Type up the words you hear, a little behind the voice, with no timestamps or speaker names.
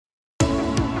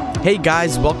Hey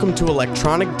guys, welcome to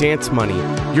Electronic Dance Money,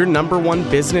 your number one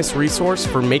business resource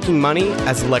for making money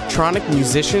as electronic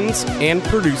musicians and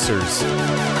producers.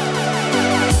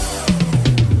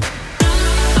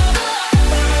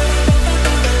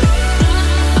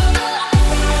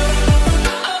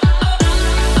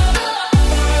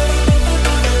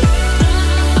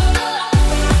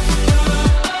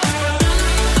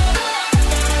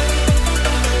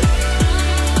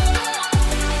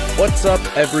 What's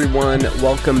up, everyone?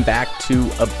 Welcome back to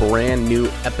a brand new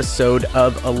episode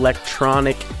of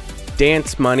Electronic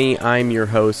Dance Money. I'm your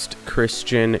host,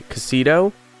 Christian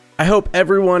Casito. I hope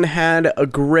everyone had a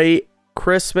great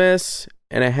Christmas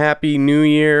and a happy New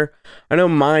Year. I know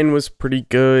mine was pretty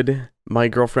good. My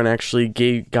girlfriend actually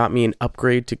got me an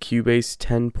upgrade to Cubase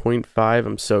 10.5.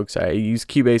 I'm so excited. I use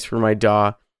Cubase for my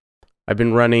DAW. I've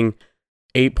been running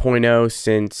 8.0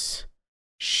 since...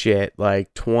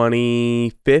 like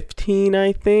 2015,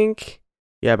 I think.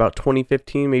 Yeah, about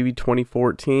 2015, maybe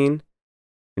 2014.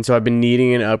 And so I've been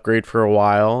needing an upgrade for a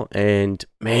while. And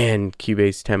man,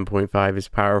 Cubase 10.5 is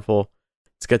powerful.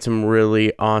 It's got some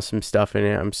really awesome stuff in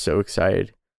it. I'm so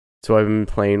excited. So I've been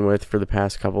playing with for the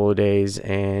past couple of days.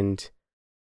 And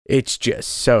it's just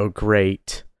so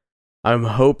great. I'm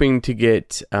hoping to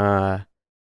get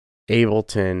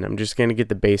Ableton. I'm just going to get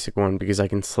the basic one because I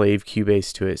can slave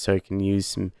Cubase to it, so I can use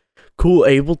some cool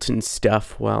Ableton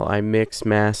stuff while I mix,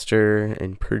 master,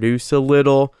 and produce a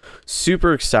little.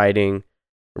 Super exciting.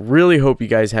 Really hope you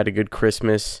guys had a good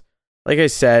Christmas. Like I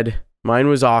said, mine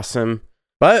was awesome.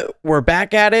 But we're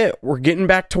back at it. We're getting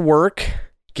back to work.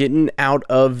 Getting out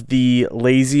of the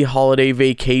lazy holiday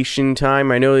vacation time.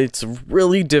 I know it's a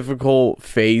really difficult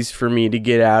phase for me to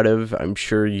get out of. I'm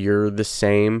sure you're the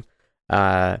same.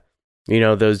 You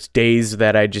know, those days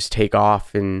that I just take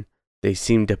off and they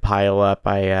seem to pile up.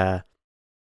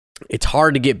 It's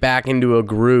hard to get back into a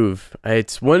groove.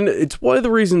 It's one of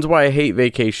the reasons why I hate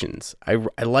vacations.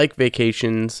 I like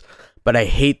vacations, but I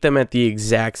hate them at the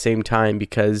exact same time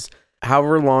because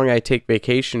however long I take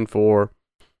vacation for,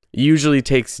 usually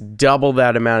takes double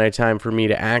that amount of time for me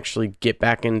to actually get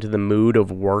back into the mood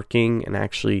of working and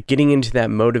actually getting into that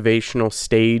motivational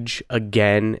stage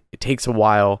again. It takes a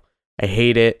while. I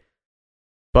hate it.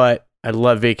 But I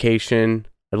love vacation.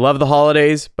 I love the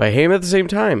holidays, but I hate them at the same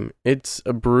time. It's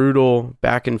a brutal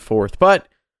back and forth. But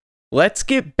let's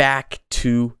get back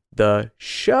to the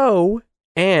show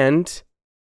and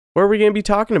what are we going to be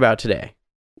talking about today?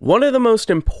 One of the most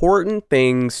important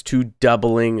things to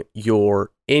doubling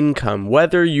your income,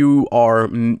 whether you are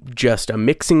just a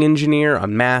mixing engineer, a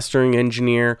mastering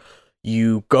engineer,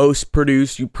 you ghost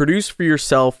produce, you produce for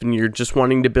yourself and you're just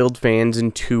wanting to build fans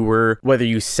and tour, whether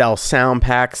you sell sound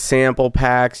packs, sample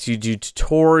packs, you do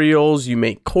tutorials, you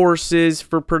make courses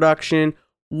for production,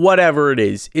 whatever it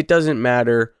is, it doesn't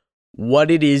matter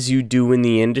what it is you do in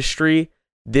the industry.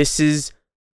 This is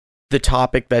the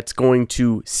topic that's going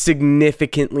to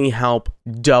significantly help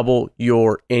double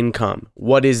your income.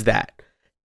 What is that?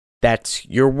 That's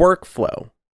your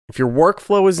workflow. If your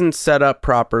workflow isn't set up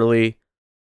properly,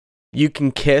 you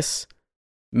can kiss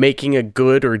making a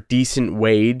good or decent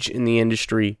wage in the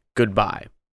industry goodbye.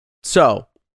 So,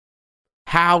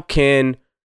 how can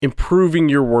improving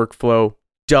your workflow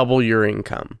double your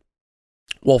income?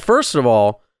 Well, first of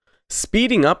all,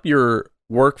 speeding up your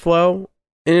workflow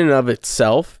in and of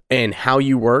itself and how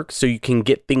you work so you can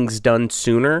get things done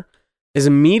sooner is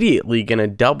immediately going to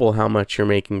double how much you're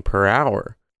making per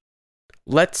hour.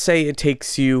 Let's say it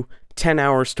takes you 10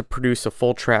 hours to produce a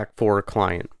full track for a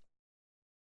client.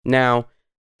 Now,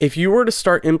 if you were to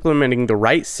start implementing the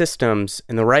right systems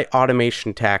and the right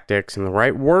automation tactics and the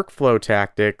right workflow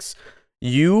tactics,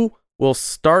 you will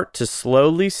start to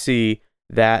slowly see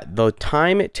that the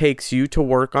time it takes you to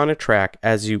work on a track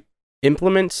as you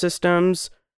implement systems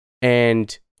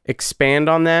and expand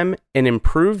on them and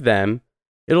improve them,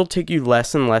 it'll take you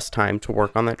less and less time to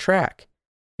work on that track.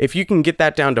 If you can get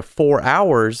that down to 4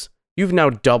 hours, you've now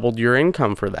doubled your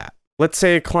income for that. Let's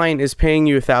say a client is paying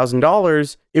you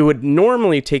 $1,000. It would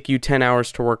normally take you 10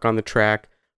 hours to work on the track,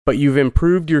 but you've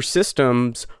improved your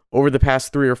systems over the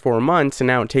past 3 or 4 months, and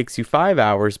now it takes you 5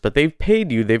 hours, but they've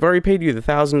already paid you the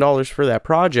 $1,000 for that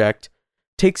project.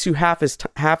 Takes you half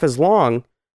as long.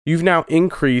 You've now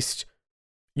increased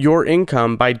your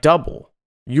income by double.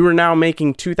 You are now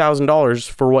making $2,000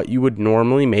 for what you would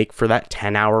normally make for that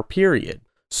 10-hour period.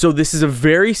 So this is a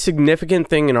very significant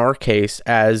thing in our case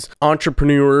as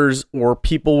entrepreneurs or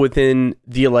people within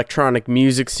the electronic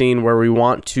music scene where we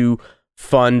want to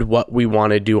fund what we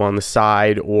want to do on the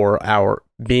side or our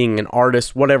being an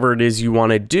artist, whatever it is you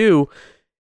want to do.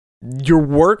 Your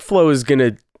workflow is going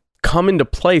to come into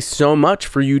play so much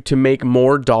for you to make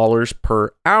more dollars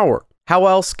per hour. How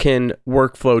else can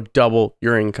workflow double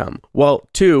your income? Well,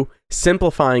 2,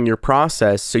 simplifying your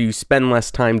process so you spend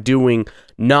less time doing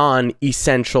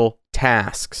non-essential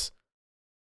tasks.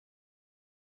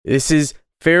 This is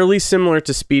fairly similar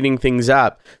to speeding things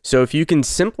up. So if you can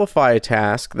simplify a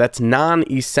task that's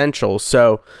non-essential,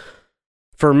 so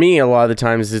for me, a lot of the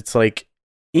times it's like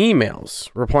emails,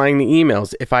 replying to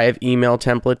emails. If I have email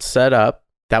templates set up,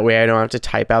 that way I don't have to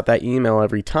type out that email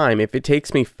every time. If it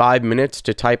takes me 5 minutes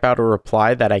to type out a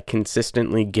reply that I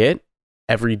consistently get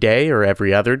every day or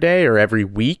every other day or every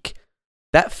week,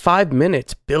 that 5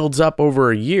 minutes builds up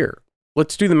over a year.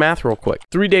 Let's do the math real quick.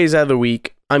 3 days out of the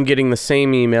week, I'm getting the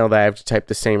same email that I have to type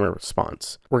the same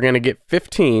response. We're going to get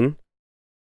 15.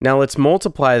 Now let's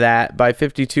multiply that by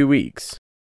 52 weeks.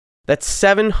 That's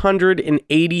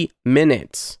 780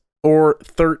 minutes or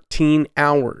 13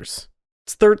 hours.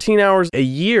 It's 13 hours a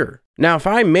year. Now, if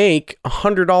I make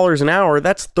 $100 an hour,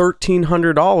 that's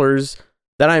 $1,300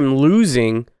 that I'm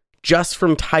losing just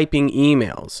from typing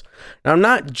emails. Now, I'm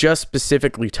not just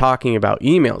specifically talking about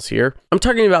emails here. I'm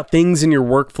talking about things in your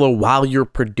workflow while you're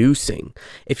producing.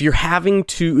 If you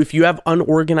have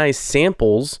unorganized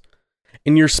samples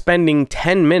and you're spending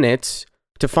 10 minutes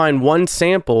to find one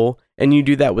sample, and you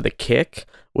do that with a kick,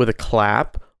 with a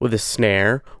clap, with a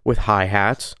snare, with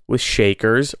hi-hats, with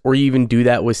shakers, or you even do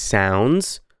that with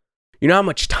sounds, you know how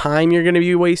much time you're going to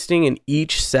be wasting in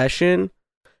each session?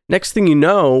 Next thing you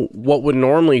know, what would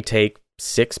normally take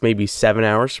 6, maybe 7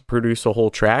 hours to produce a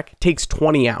whole track takes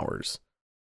 20 hours.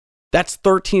 That's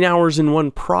 13 hours in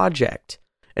one project.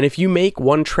 And if you make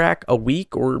one track a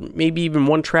week or maybe even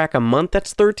one track a month,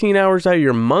 that's 13 hours out of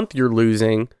your month you're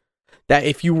losing. That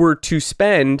if you were to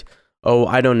spend,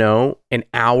 an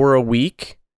hour a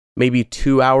week, maybe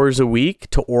 2 hours a week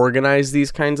to organize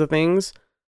these kinds of things,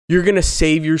 you're going to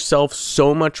save yourself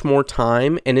so much more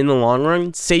time, and in the long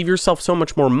run, save yourself so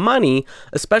much more money,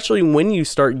 especially when you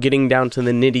start getting down to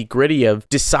the nitty-gritty of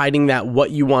deciding that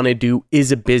what you want to do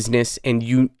is a business, and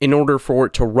in order for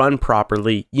it to run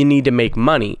properly, you need to make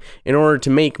money. In order to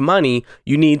make money,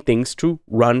 you need things to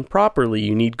run properly.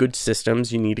 You need good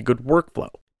systems. You need a good workflow.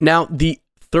 Now, the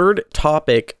third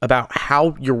topic about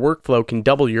how your workflow can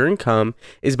double your income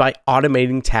is by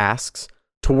automating tasks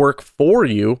to work for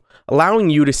you, allowing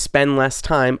you to spend less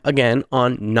time, again,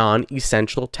 on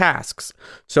non-essential tasks.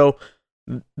 So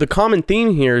the common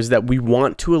theme here is that we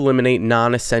want to eliminate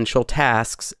non-essential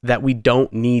tasks that we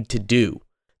don't need to do.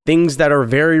 Things that are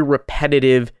very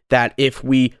repetitive that if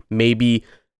we maybe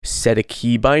set a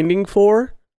key binding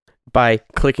for, by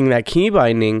clicking that key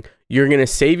binding, you might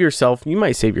save yourself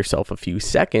a few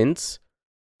seconds,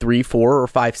 3, 4, or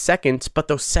 5 seconds, but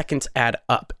those seconds add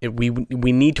up. We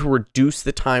need to reduce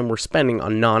the time we're spending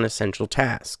on non-essential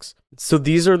tasks. So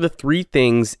these are the 3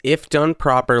 things, if done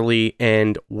properly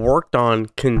and worked on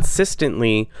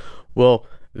consistently, will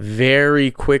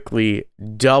very quickly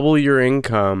double your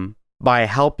income by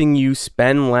helping you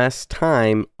spend less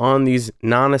time on these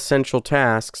non-essential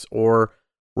tasks or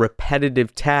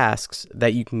repetitive tasks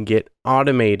that you can get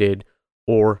automated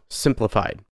or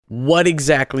simplified. What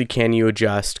exactly can you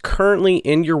adjust currently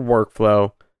in your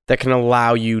workflow that can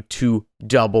allow you to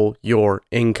double your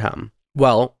income?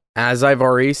 Well, as I've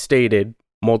already stated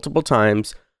multiple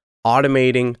times,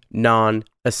 automating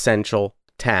non-essential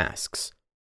tasks.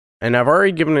 And I've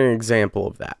already given an example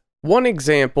of that. One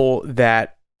example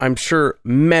that I'm sure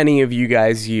many of you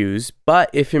guys use,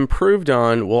 but if improved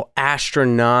on, will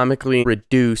astronomically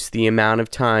reduce the amount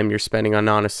of time you're spending on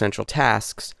non-essential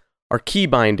tasks, are key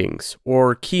bindings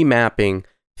or key mapping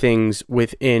things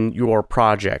within your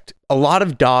project. A lot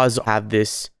of DAWs have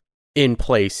this in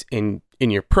place in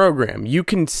your program. You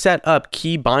can set up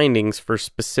key bindings for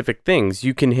specific things.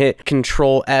 You can hit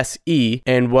Control SE,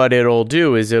 and what it'll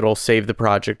do is it'll save the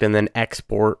project and then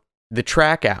export the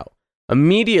track out.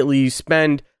 Immediately, you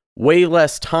spend way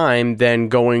less time than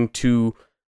going to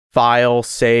file,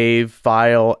 save,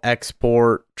 file,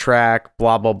 export, track,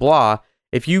 blah, blah, blah.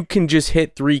 If you can just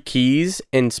hit 3 keys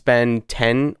and spend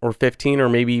 10 or 15 or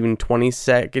maybe even 20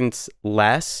 seconds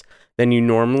less than you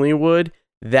normally would,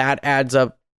 that adds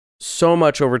up so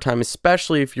much over time,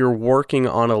 especially if you're working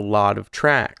on a lot of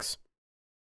tracks.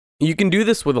 You can do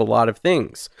this with a lot of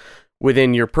things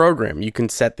within your program. You can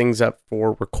set things up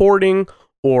for recording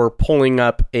or pulling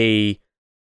up a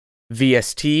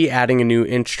VST, adding a new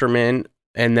instrument,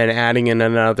 and then adding in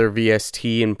another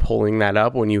VST and pulling that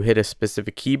up when you hit a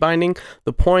specific key binding.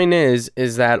 The point is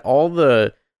that all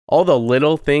the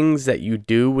little things that you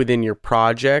do within your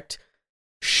project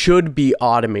should be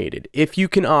automated. If you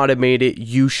can automate it,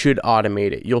 you should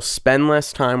automate it. You'll spend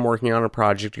less time working on a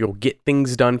project, you'll get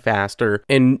things done faster,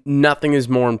 and nothing is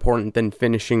more important than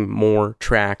finishing more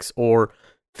tracks or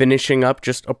finishing up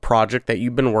just a project that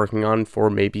you've been working on for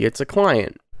maybe it's a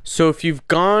client. So if you've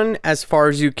gone as far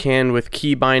as you can with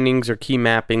key bindings or key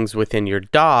mappings within your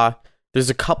DAW, there's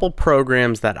a couple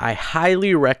programs that I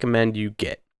highly recommend you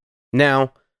get.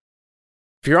 Now,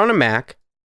 if you're on a Mac,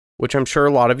 which I'm sure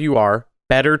a lot of you are,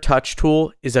 Better Touch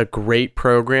Tool is a great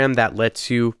program that lets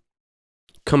you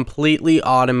completely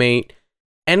automate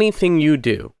anything you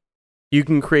do. You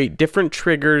can create different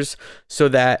triggers so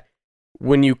that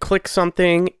when you click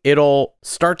something, it'll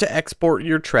start to export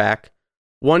your track.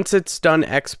 Once it's done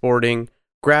exporting,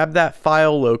 grab that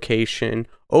file location,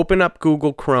 open up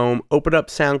Google Chrome, open up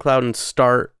SoundCloud, and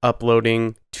start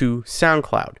uploading to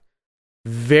SoundCloud.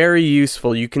 Very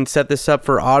useful. You can set this up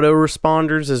for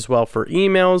autoresponders as well for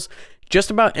emails. Just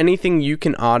about anything you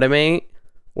can automate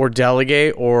or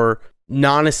delegate or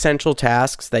non-essential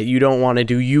tasks that you don't want to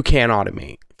do, you can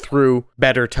automate through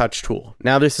Better Touch Tool.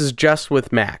 Now, this is just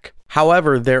with Mac.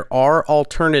 However, there are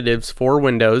alternatives for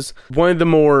Windows. One of the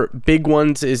more big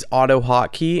ones is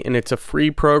AutoHotkey, and it's a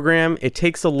free program. It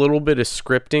takes a little bit of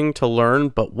scripting to learn,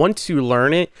 but once you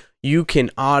learn it, you can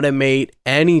automate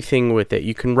anything with it.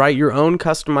 You can write your own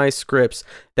customized scripts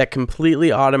that completely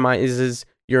automizes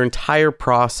your entire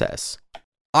process.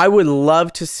 I would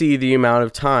love to see the amount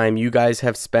of time you guys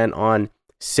have spent on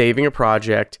saving a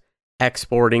project,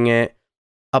 exporting it,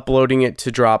 uploading it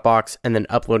to Dropbox, and then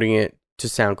uploading it to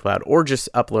SoundCloud, or just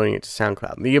uploading it to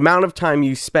SoundCloud. The amount of time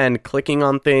you spend clicking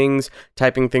on things,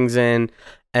 typing things in,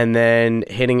 and then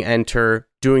hitting enter,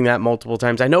 doing that multiple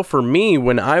times. I know for me,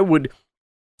 when I would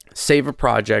save a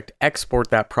project, export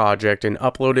that project, and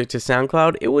upload it to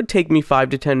SoundCloud, it would take me 5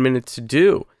 to 10 minutes to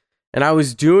do. And I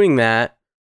was doing that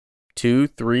 2,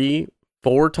 3,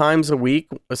 4 times a week,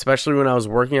 especially when I was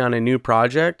working on a new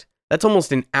project. That's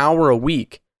almost an hour a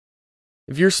week.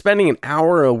 If you're spending an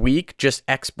hour a week just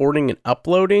exporting and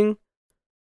uploading,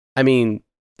 I mean,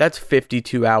 that's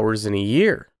 52 hours in a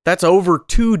year. That's over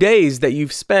 2 days that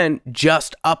you've spent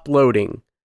just uploading,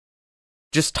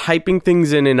 just typing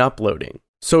things in and uploading.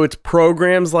 So it's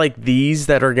programs like these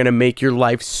that are going to make your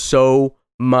life so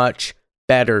much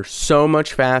better, so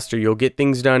much faster. You'll get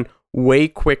things done way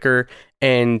quicker.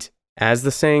 And as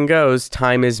the saying goes,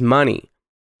 time is money.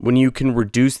 When you can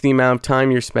reduce the amount of time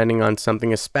you're spending on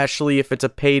something, especially if it's a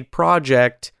paid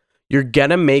project, you're going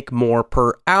to make more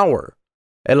per hour.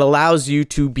 It allows you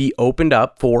to be opened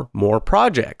up for more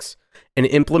projects and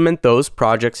implement those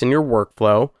projects in your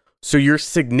workflow. So you're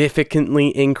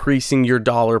significantly increasing your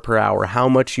dollar per hour, how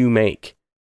much you make.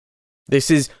 This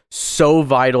is so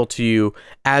vital to you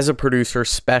as a producer,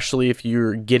 especially if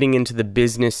you're getting into the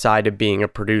business side of being a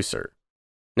producer.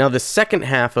 Now, the second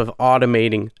half of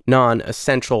automating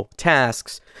non-essential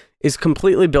tasks is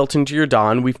completely built into your DAW,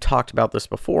 and we've talked about this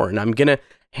before. And I'm going to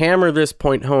hammer this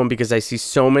point home because I see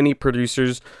so many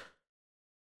producers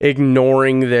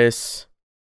ignoring this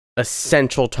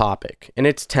essential topic, and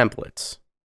it's templates.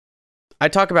 I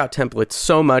talk about templates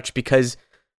so much because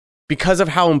of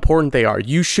how important they are.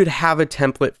 You should have a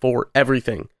template for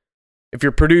everything. If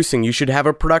you're producing, you should have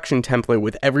a production template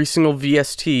with every single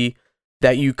VST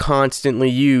that you constantly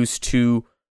use to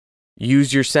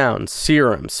use your sounds.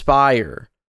 Serum, Spire,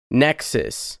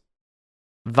 Nexus,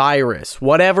 Virus,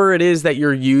 whatever it is that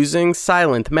you're using,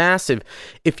 Silent, Massive.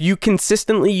 If you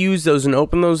consistently use those and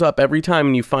open those up every time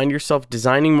and you find yourself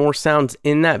designing more sounds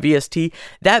in that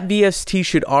VST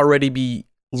should already be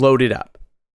loaded up.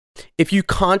 If you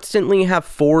constantly have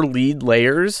 4 lead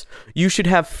layers, you should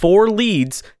have 4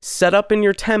 leads set up in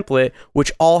your template,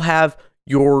 which all have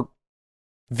your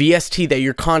VST that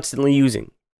you're constantly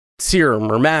using.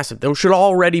 Serum or Massive, those should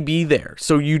already be there.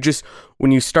 So you just,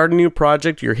 when you start a new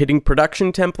project, you're hitting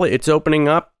production template, it's opening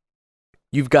up.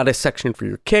 You've got a section for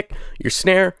your kick, your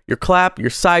snare, your clap, your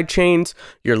side chains,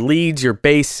 your leads, your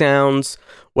bass sounds,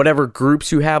 whatever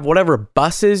groups you have, whatever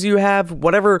buses you have,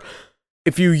 whatever.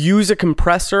 If you use a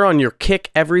compressor on your kick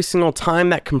every single time,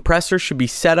 that compressor should be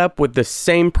set up with the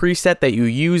same preset that you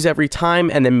use every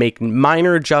time, and then make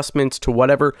minor adjustments to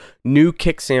whatever new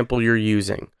kick sample you're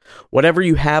using. Whatever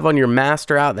you have on your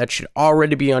master out, that should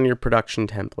already be on your production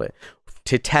template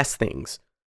to test things.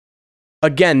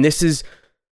 Again, this is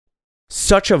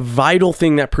such a vital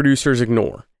thing that producers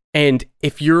ignore. And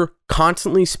if you're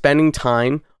constantly spending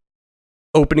time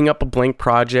opening up a blank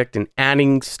project and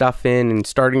adding stuff in and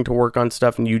starting to work on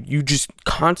stuff, and you just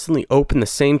constantly open the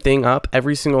same thing up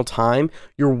every single time,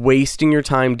 you're wasting your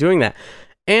time doing that.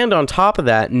 And on top of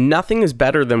that, nothing is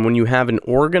better than when you have an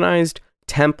organized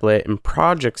template and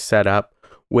project set up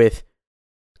with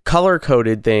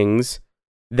color-coded things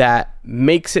that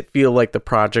makes it feel like the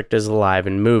project is alive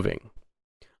and moving.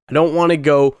 I don't want to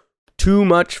go too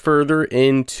much further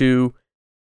into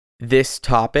this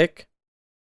topic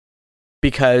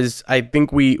because I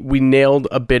think we nailed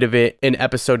a bit of it in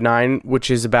episode 9, which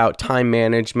is about time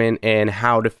management and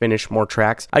how to finish more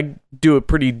tracks. I do a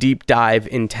pretty deep dive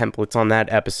in templates on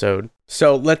that episode.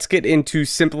 So let's get into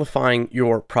simplifying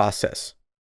your process.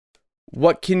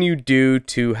 What can you do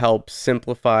to help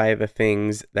simplify the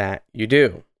things that you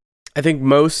do? I think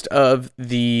most of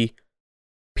the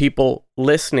people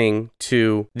listening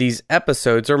to these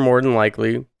episodes are more than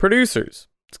likely producers.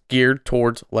 It's geared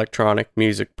towards electronic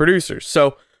music producers.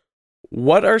 So,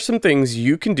 what are some things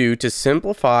you can do to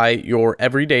simplify your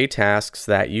everyday tasks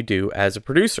that you do as a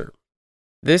producer?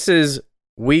 This is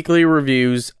weekly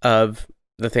reviews of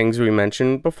the things we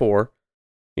mentioned before.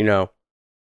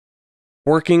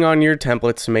 Working on your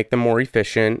templates to make them more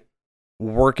efficient,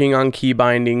 working on key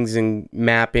bindings and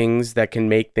mappings that can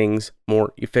make things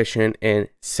more efficient and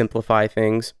simplify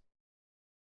things.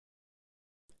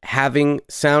 Having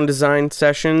sound design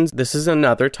sessions. This is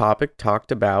another topic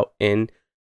talked about in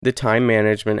the time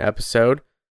management episode.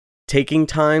 Taking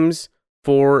times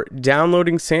for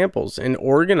downloading samples and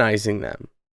organizing them.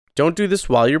 Don't do this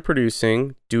while you're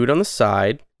producing. Do it on the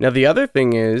side. Now, the other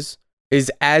thing is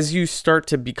as you start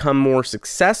to become more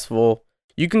successful,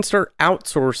 you can start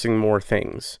outsourcing more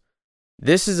things.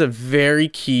 This is a very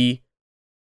key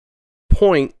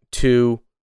point to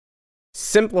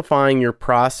simplifying your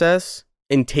process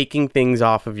and taking things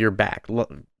off of your back.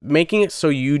 Making it so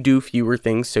you do fewer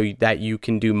things so that you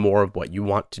can do more of what you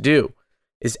want to do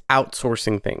is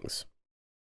outsourcing things.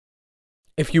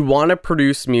 If you want to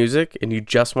produce music and you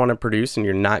just want to produce and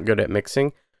you're not good at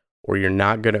mixing or you're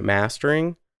not good at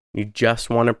mastering, you just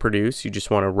want to produce, you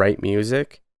just want to write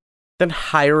music, then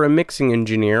hire a mixing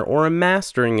engineer or a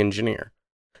mastering engineer.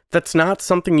 If that's not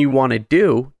something you want to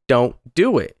do, don't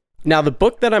do it. Now, the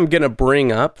book that I'm going to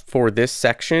bring up for this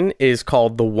section is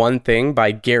called The One Thing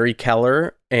by Gary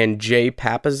Keller and Jay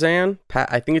Papasan.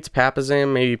 I think it's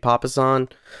Papasan, maybe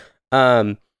Papasan.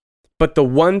 But The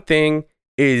One Thing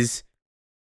is,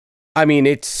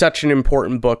 it's such an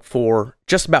important book for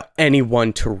just about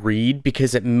anyone to read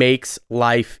because it makes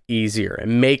life easier. It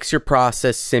makes your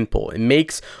process simple. It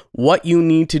makes what you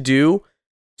need to do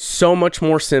so much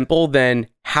more simple than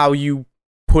how you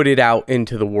put it out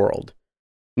into the world.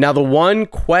 Now, the one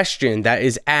question that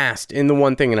is asked in The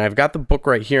One Thing, and I've got the book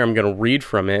right here, I'm going to read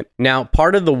from it. Now,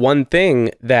 part of the one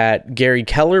thing that Gary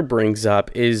Keller brings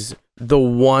up is the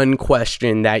one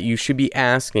question that you should be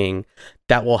asking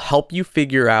that will help you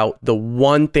figure out the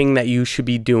one thing that you should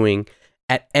be doing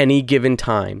at any given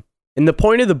time. And the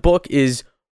point of the book is,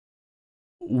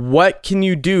 what can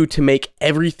you do to make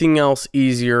everything else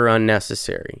easier or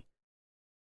unnecessary?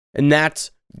 And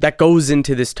that goes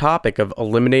into this topic of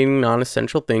eliminating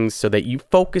non-essential things so that you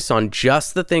focus on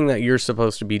just the thing that you're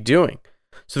supposed to be doing.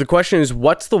 So the question is,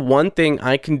 what's the one thing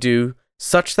I can do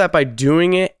such that by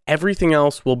doing it, everything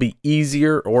else will be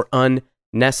easier or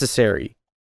unnecessary?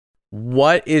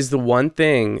 What is the one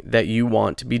thing that you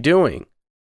want to be doing?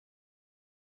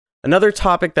 Another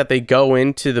topic that they go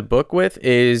into the book with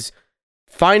is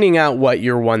finding out what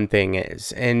your one thing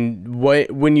is. And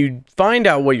when you find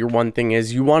out what your one thing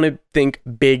is, you want to think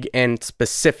big and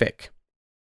specific.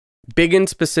 Big and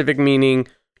specific meaning,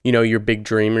 your big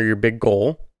dream or your big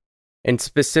goal. And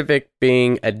specific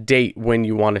being a date when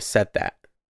you want to set that.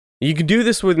 You can do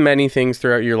this with many things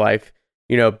throughout your life.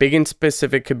 Big and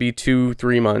specific could be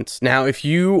 2-3 months. Now, if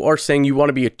you are saying you want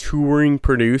to be a touring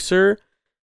producer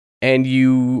and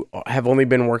you have only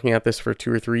been working at this for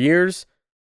 2 or 3 years,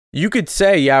 you could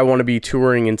say, I want to be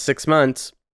touring in 6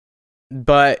 months,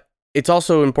 but it's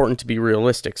also important to be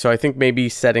realistic. So I think maybe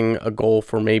setting a goal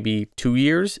for maybe 2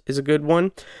 years is a good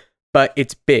one, but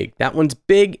it's big. That one's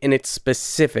big and it's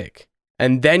specific.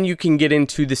 And then you can get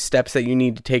into the steps that you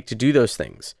need to take to do those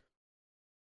things.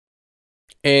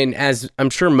 And as I'm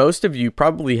sure most of you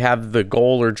probably have the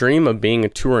goal or dream of being a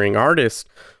touring artist,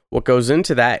 what goes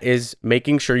into that is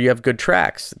making sure you have good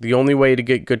tracks. The only way to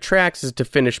get good tracks is to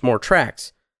finish more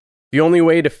tracks. The only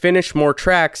way to finish more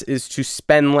tracks is to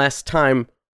spend less time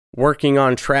working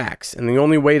on tracks. And the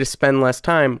only way to spend less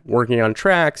time working on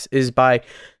tracks is by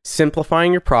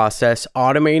simplifying your process,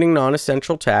 automating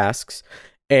non-essential tasks,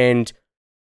 and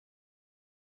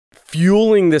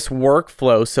fueling this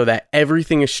workflow so that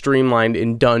everything is streamlined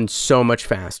and done so much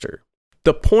faster.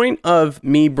 The point of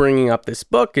me bringing up this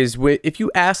book is if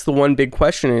you ask the one big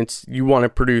question, it's you want to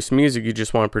produce music, you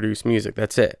just want to produce music.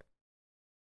 That's it.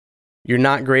 You're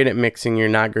not great at mixing. You're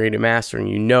not great at mastering.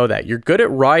 You know that. You're good at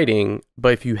writing,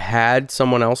 but if you had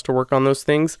someone else to work on those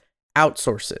things,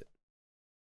 outsource it.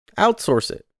 Outsource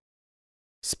it.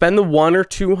 Spend the $100 or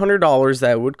 $200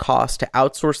 that it would cost to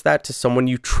outsource that to someone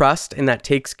you trust and that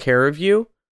takes care of you.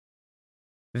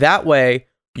 That way,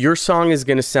 your song is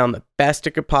going to sound the best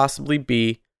it could possibly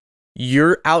be.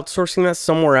 You're outsourcing that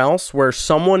somewhere else where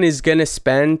someone is going to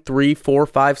spend 3, 4,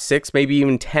 5, 6, maybe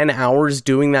even 10 hours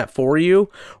doing that for you.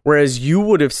 Whereas you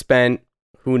would have spent,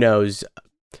 who knows,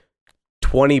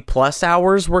 20 plus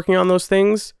hours working on those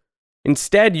things.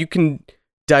 Instead, you can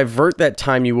divert that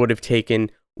time you would have taken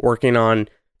working on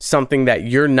something that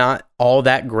you're not all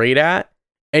that great at,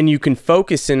 and you can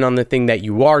focus in on the thing that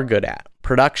you are good at,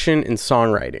 production and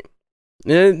songwriting.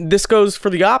 And this goes for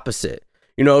the opposite.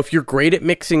 You know, if you're great at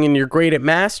mixing and you're great at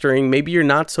mastering, maybe you're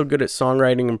not so good at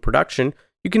songwriting and production.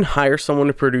 You can hire someone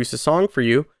to produce a song for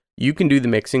you. You can do the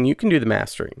mixing, you can do the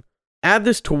mastering. Add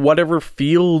this to whatever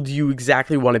field you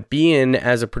exactly want to be in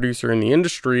as a producer in the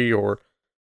industry or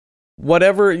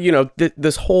whatever. You know,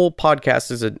 this whole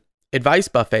podcast is an advice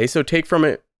buffet, so take from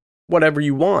it whatever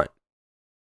you want.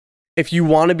 If you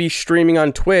want to be streaming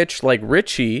on Twitch like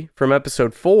Richie from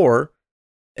episode 4,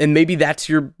 and maybe that's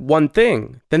your one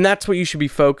thing, then that's what you should be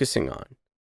focusing on.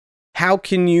 How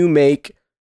can you make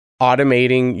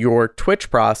automating your Twitch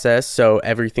process so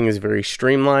everything is very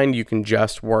streamlined? You can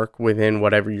just work within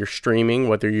whatever you're streaming,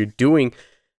 whether you're doing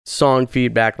song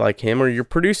feedback like him or you're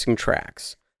producing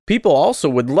tracks. People also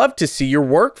would love to see your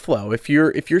workflow. If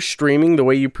you're streaming the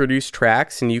way you produce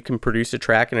tracks and you can produce a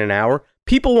track in an hour,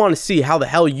 people want to see how the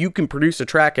hell you can produce a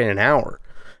track in an hour.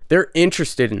 They're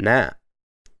interested in that.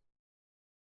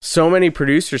 So many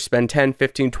producers spend 10,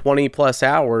 15, 20 plus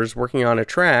hours working on a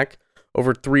track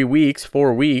over 3 weeks,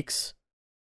 4 weeks.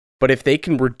 But if they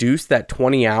can reduce that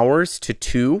 20 hours to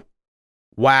 2,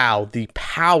 wow, the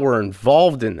power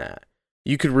involved in that.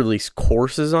 You could release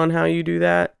courses on how you do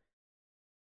that.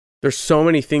 There's so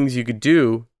many things you could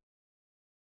do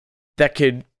that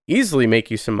could easily make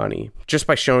you some money just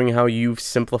by showing how you've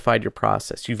simplified your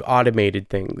process. You've automated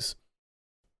things.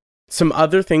 Some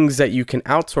other things that you can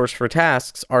outsource for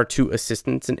tasks are to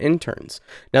assistants and interns.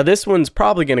 Now, this one's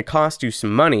probably going to cost you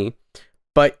some money,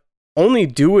 but only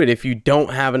do it if you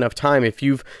don't have enough time. If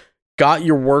you've got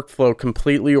your workflow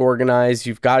completely organized,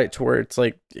 you've got it to where it's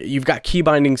like you've got key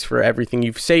bindings for everything,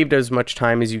 you've saved as much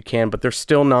time as you can, but there's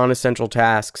still non-essential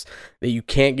tasks that you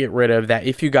can't get rid of, that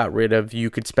if you got rid of, you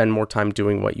could spend more time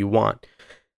doing what you want.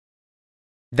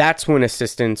 That's when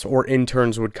assistants or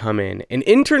interns would come in. And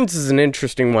interns is an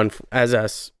interesting one for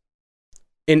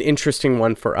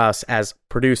us as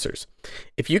producers.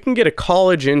 If you can get a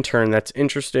college intern that's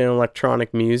interested in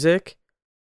electronic music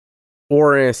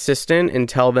or an assistant and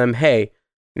tell them, hey,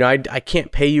 you know, I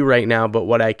can't pay you right now, but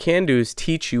what I can do is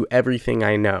teach you everything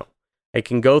I know. I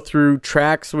can go through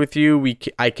tracks with you.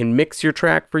 I can mix your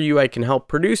track for you. I can help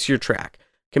produce your track.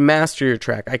 I can master your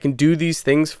track. I can do these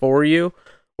things for you,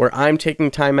 where I'm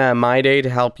taking time out of my day to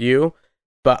help you,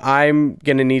 but I'm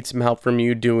going to need some help from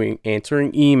you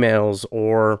answering emails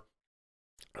or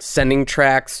sending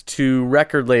tracks to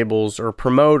record labels or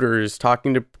promoters,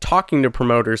 talking to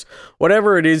promoters,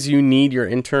 whatever it is you need your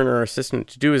intern or assistant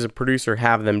to do as a producer,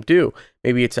 have them do.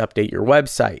 Maybe it's update your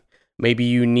website. Maybe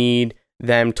you need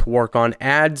them to work on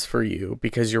ads for you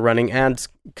because you're running ads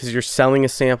because you're selling a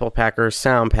sample pack or a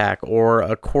sound pack or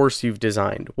a course you've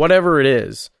designed. Whatever it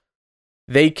is,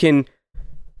 they can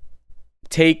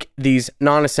take these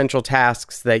non-essential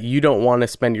tasks that you don't want to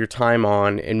spend your time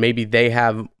on, and maybe they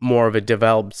have more of a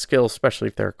developed skill, especially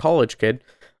if they're a college kid,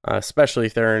 especially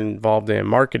if they're involved in a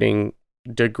marketing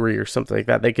degree or something like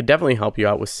that. They could definitely help you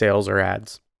out with sales or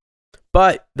ads.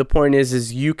 But the point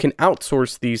is you can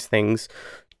outsource these things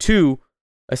to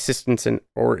assistants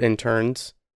or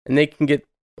interns, and they can get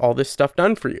all this stuff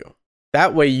done for you.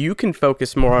 That way you can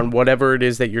focus more on whatever it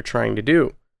is that you're trying to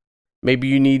do. Maybe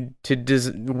you need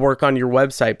to work on your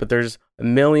website, but there's a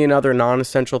million other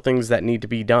non-essential things that need to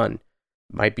be done.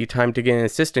 Might be time to get an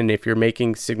assistant if you're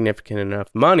making significant enough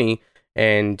money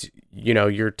and, you know,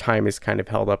 your time is kind of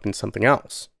held up in something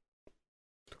else.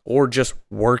 Or just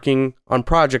working on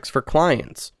projects for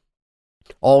clients.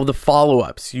 All the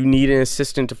follow-ups, you need an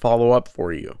assistant to follow up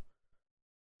for you.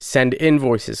 Send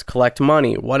invoices, collect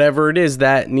money, whatever it is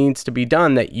that needs to be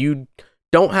done that you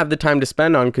don't have the time to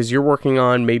spend on because you're working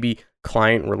on maybe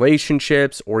client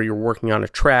relationships or you're working on a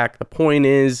track. The point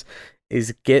is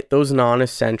get those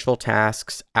non-essential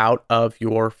tasks out of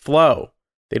your flow.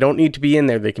 They don't need to be in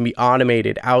there. They can be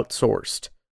automated, outsourced,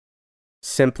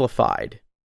 simplified.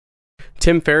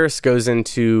 Tim Ferriss goes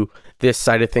into this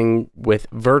side of thing with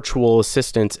virtual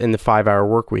assistants in the 5-Hour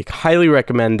Workweek. Highly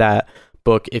recommend that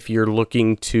book if you're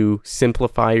looking to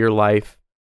simplify your life,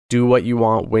 do what you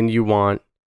want when you want,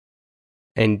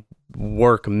 and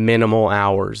work minimal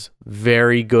hours.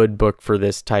 Very good book for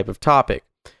this type of topic.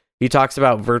 He talks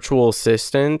about virtual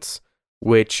assistants,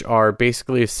 which are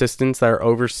basically assistants that are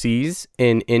overseas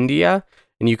in India,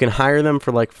 and you can hire them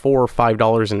for like $4 or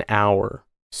 $5 an hour.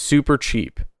 Super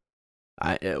cheap.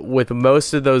 With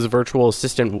most of those virtual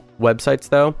assistant websites,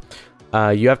 though,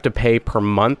 you have to pay per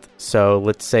month. So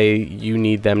let's say you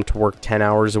need them to work 10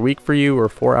 hours a week for you or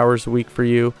 4 hours a week for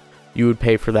you. You would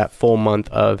pay for that full month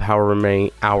of however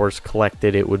many hours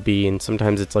collected it would be. And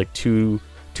sometimes it's like $200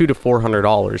 to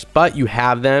 $400. But you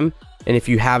have them. And if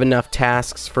you have enough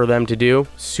tasks for them to do,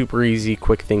 super easy,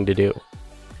 quick thing to do.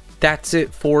 That's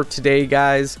it for today,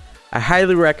 guys. I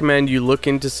highly recommend you look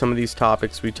into some of these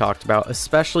topics we talked about,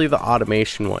 especially the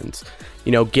automation ones.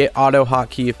 You know, get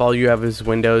AutoHotkey if all you have is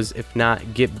Windows. If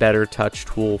not, get Better Touch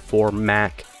Tool for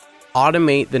Mac.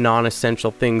 Automate the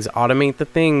non-essential things. Automate the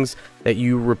things that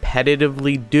you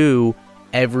repetitively do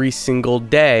every single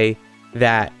day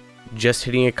that just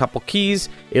hitting a couple keys,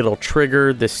 it'll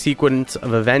trigger the sequence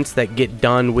of events that get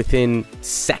done within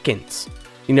seconds.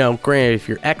 You know, granted, if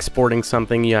you're exporting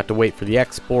something, you have to wait for the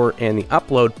export and the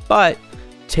upload, but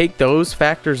take those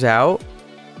factors out,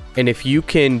 and if you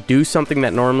can do something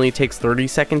that normally takes 30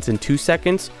 seconds in 2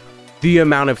 seconds, the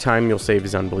amount of time you'll save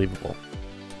is unbelievable.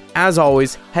 As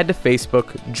always, head to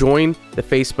Facebook, join the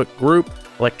Facebook group,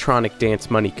 Electronic Dance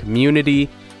Money Community,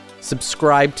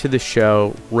 subscribe to the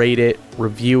show, rate it,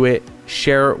 review it,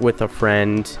 share it with a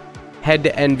friend. Head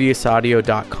to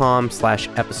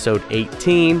enviousaudio.com/episode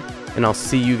 18, and I'll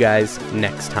see you guys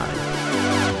next time.